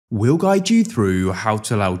We'll guide you through how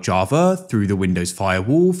to allow Java through the Windows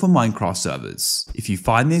Firewall for Minecraft servers. If you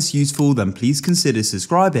find this useful, then please consider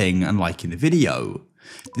subscribing and liking the video.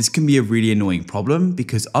 This can be a really annoying problem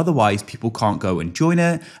because otherwise people can't go and join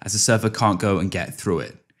it as the server can't go and get through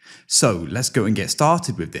it. So let's go and get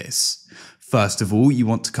started with this. First of all, you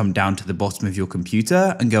want to come down to the bottom of your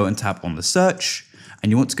computer and go and tap on the search.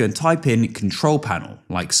 And you want to go and type in Control Panel,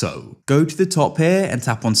 like so. Go to the top here and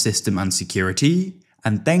tap on System and Security,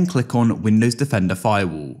 and then click on Windows Defender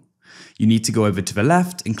Firewall. You need to go over to the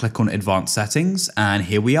left and click on Advanced Settings, and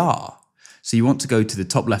here we are. So you want to go to the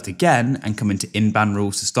top left again and come into Inbound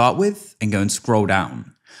Rules to start with, and go and scroll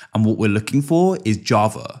down. And what we're looking for is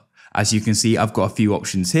Java. As you can see, I've got a few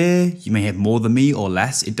options here. You may have more than me or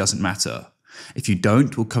less, it doesn't matter. If you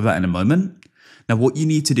don't, we'll cover that in a moment. Now what you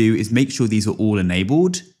need to do is make sure these are all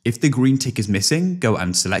enabled. If the green tick is missing, go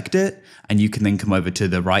and select it, and you can then come over to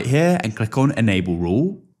the right here and click on Enable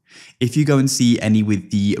Rule. If you go and see any with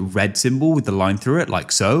the red symbol with the line through it,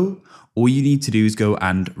 like so, all you need to do is go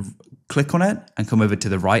and click on it and come over to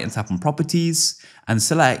the right and tap on Properties and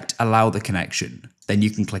select Allow the Connection. Then you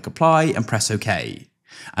can click Apply and press OK.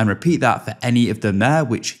 And repeat that for any of them there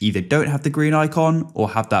which either don't have the green icon or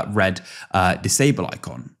have that red disable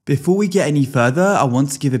icon. Before we get any further, I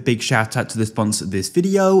want to give a big shout out to the sponsor of this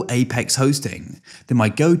video, Apex Hosting. They're my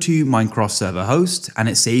go-to Minecraft server host, and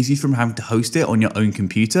it saves you from having to host it on your own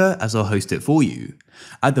computer as I'll host it for you.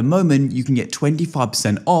 At the moment, you can get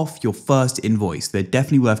 25% off your first invoice. They're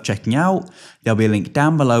definitely worth checking out. There'll be a link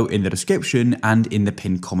down below in the description and in the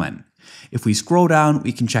pinned comment. If we scroll down,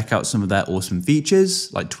 we can check out some of their awesome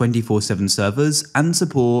features like 24/7 servers and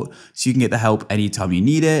support so you can get the help anytime you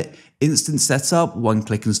need it, instant setup,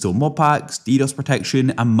 one-click install mod packs, DDoS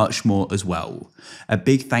protection, and much more as well. A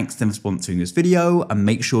big thanks to them for sponsoring this video, and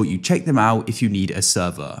make sure you check them out if you need a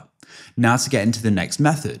server. Now to get into the next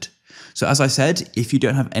method. So as I said, if you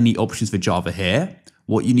don't have any options for Java here,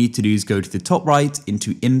 what you need to do is go to the top right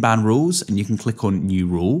into Inbound Rules, and you can click on New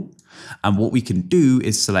Rule. And what we can do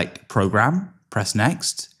is select Program, press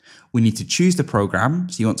Next. We need to choose the program,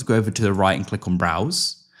 so you want to go over to the right and click on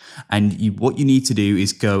Browse. And what you need to do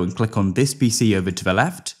is go and click on this PC over to the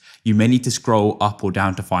left. You may need to scroll up or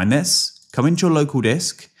down to find this. Come into your local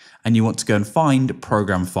disk, and you want to go and find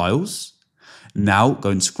Program Files. Now go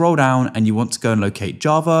and scroll down, and you want to go and locate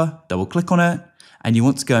Java, double click on it. And you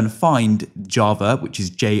want to go and find Java, which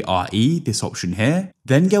is JRE, this option here.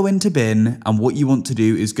 Then go into bin, and what you want to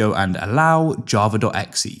do is go and allow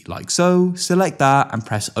java.exe, like so. Select that and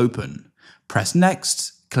press open. Press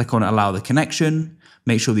next, click on allow the connection.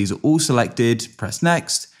 Make sure these are all selected, press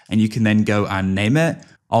next, and you can then go and name it.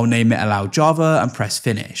 I'll name it allow Java and press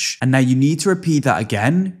finish. And now you need to repeat that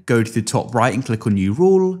again. Go to the top right and click on new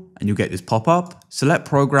rule, and you'll get this pop up. Select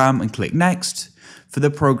program and click next. For the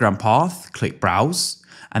program path, click Browse,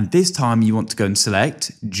 and this time you want to go and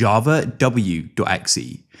select java.w.exe.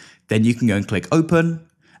 Then you can go and click Open,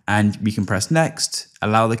 and we can press Next,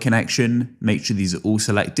 allow the connection, make sure these are all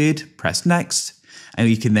selected, press Next, and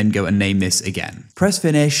we can then go and name this again. Press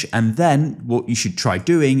Finish, and then what you should try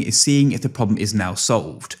doing is seeing if the problem is now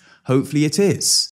solved. Hopefully it is.